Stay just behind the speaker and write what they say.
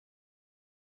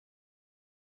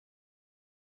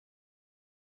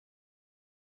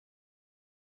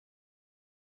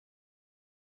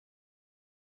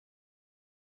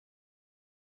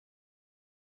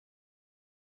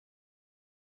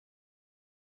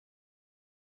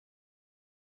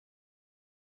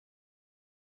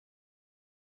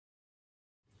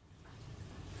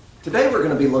Today we're going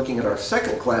to be looking at our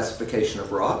second classification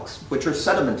of rocks, which are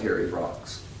sedimentary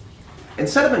rocks. And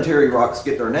sedimentary rocks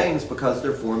get their names because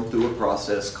they're formed through a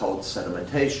process called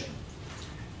sedimentation.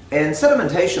 And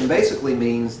sedimentation basically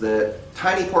means that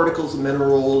tiny particles of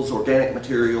minerals, organic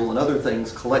material, and other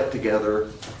things collect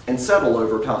together and settle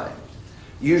over time,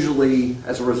 usually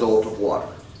as a result of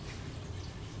water.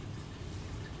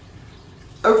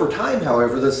 Over time,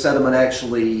 however, this sediment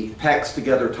actually packs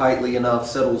together tightly enough,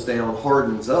 settles down,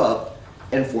 hardens up,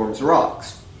 and forms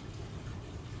rocks.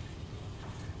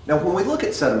 Now, when we look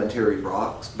at sedimentary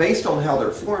rocks, based on how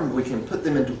they're formed, we can put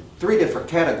them into three different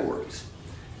categories.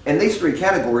 And these three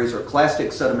categories are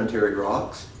clastic sedimentary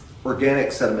rocks,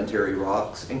 organic sedimentary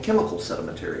rocks, and chemical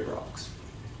sedimentary rocks.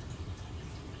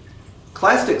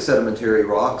 Clastic sedimentary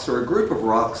rocks are a group of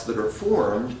rocks that are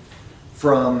formed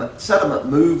from sediment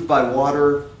moved by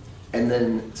water and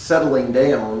then settling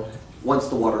down once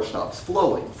the water stops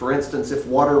flowing. For instance, if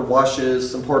water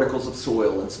washes some particles of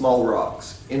soil and small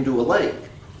rocks into a lake,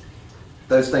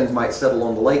 those things might settle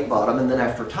on the lake bottom, and then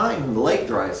after time, when the lake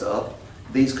dries up,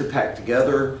 these could pack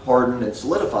together, harden, and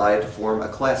solidify to form a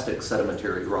clastic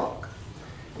sedimentary rock.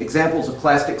 Examples of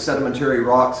clastic sedimentary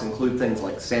rocks include things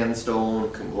like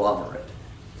sandstone, conglomerate,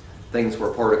 things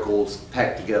where particles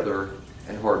pack together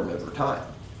and harden over time.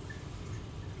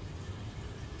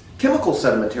 Chemical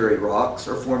sedimentary rocks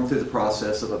are formed through the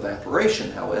process of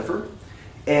evaporation, however,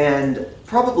 and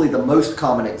probably the most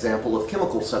common example of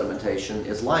chemical sedimentation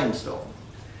is limestone.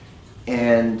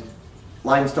 And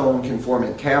limestone can form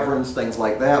in caverns, things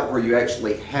like that, where you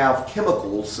actually have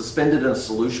chemicals suspended in a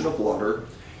solution of water,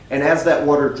 and as that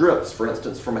water drips, for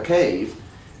instance, from a cave,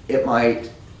 it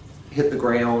might hit the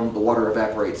ground, the water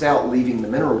evaporates out, leaving the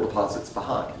mineral deposits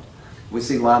behind. We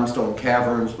see limestone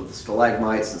caverns with the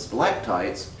stalagmites and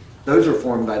stalactites. Those are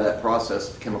formed by that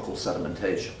process of chemical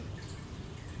sedimentation.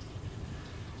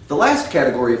 The last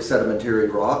category of sedimentary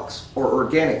rocks are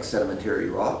organic sedimentary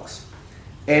rocks.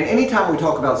 And anytime we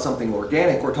talk about something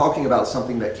organic, we're talking about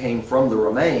something that came from the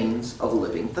remains of a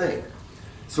living thing.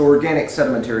 So organic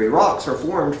sedimentary rocks are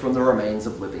formed from the remains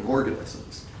of living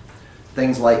organisms.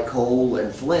 Things like coal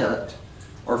and flint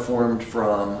are formed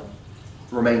from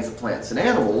remains of plants and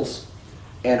animals,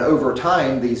 and over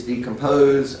time these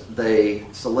decompose, they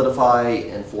solidify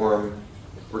and form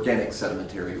organic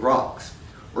sedimentary rocks.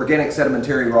 Organic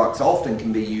sedimentary rocks often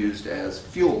can be used as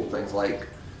fuel. Things like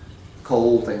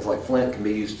coal, things like flint can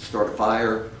be used to start a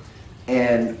fire.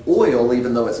 And oil,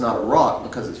 even though it's not a rock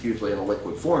because it's usually in a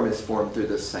liquid form, is formed through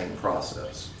this same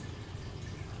process.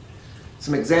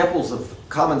 Some examples of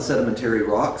common sedimentary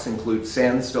rocks include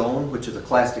sandstone, which is a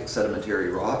clastic sedimentary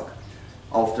rock.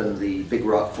 Often the big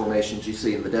rock formations you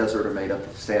see in the desert are made up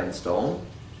of sandstone.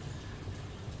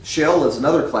 Shell is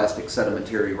another clastic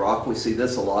sedimentary rock. We see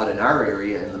this a lot in our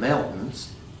area in the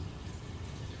mountains.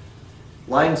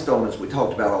 Limestone, as we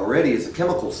talked about already, is a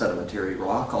chemical sedimentary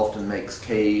rock, often makes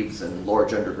caves and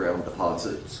large underground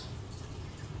deposits.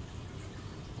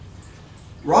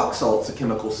 Rock salt's a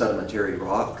chemical sedimentary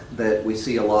rock that we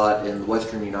see a lot in the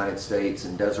western United States.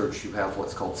 In deserts you have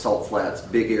what's called salt flats,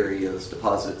 big areas,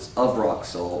 deposits of rock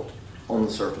salt on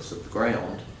the surface of the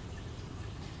ground.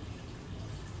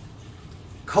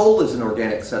 Coal is an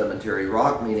organic sedimentary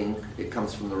rock, meaning it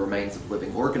comes from the remains of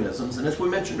living organisms, and as we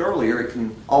mentioned earlier, it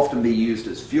can often be used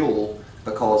as fuel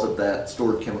because of that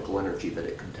stored chemical energy that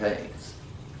it contains.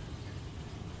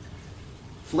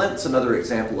 Flint's another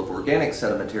example of organic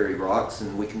sedimentary rocks,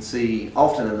 and we can see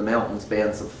often in the mountains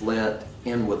bands of flint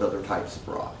in with other types of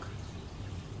rock.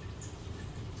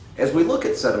 As we look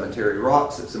at sedimentary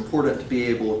rocks, it's important to be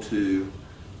able to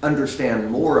understand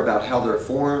more about how they're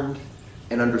formed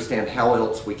and understand how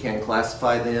else we can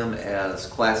classify them as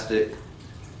clastic,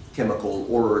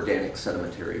 chemical, or organic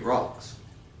sedimentary rocks.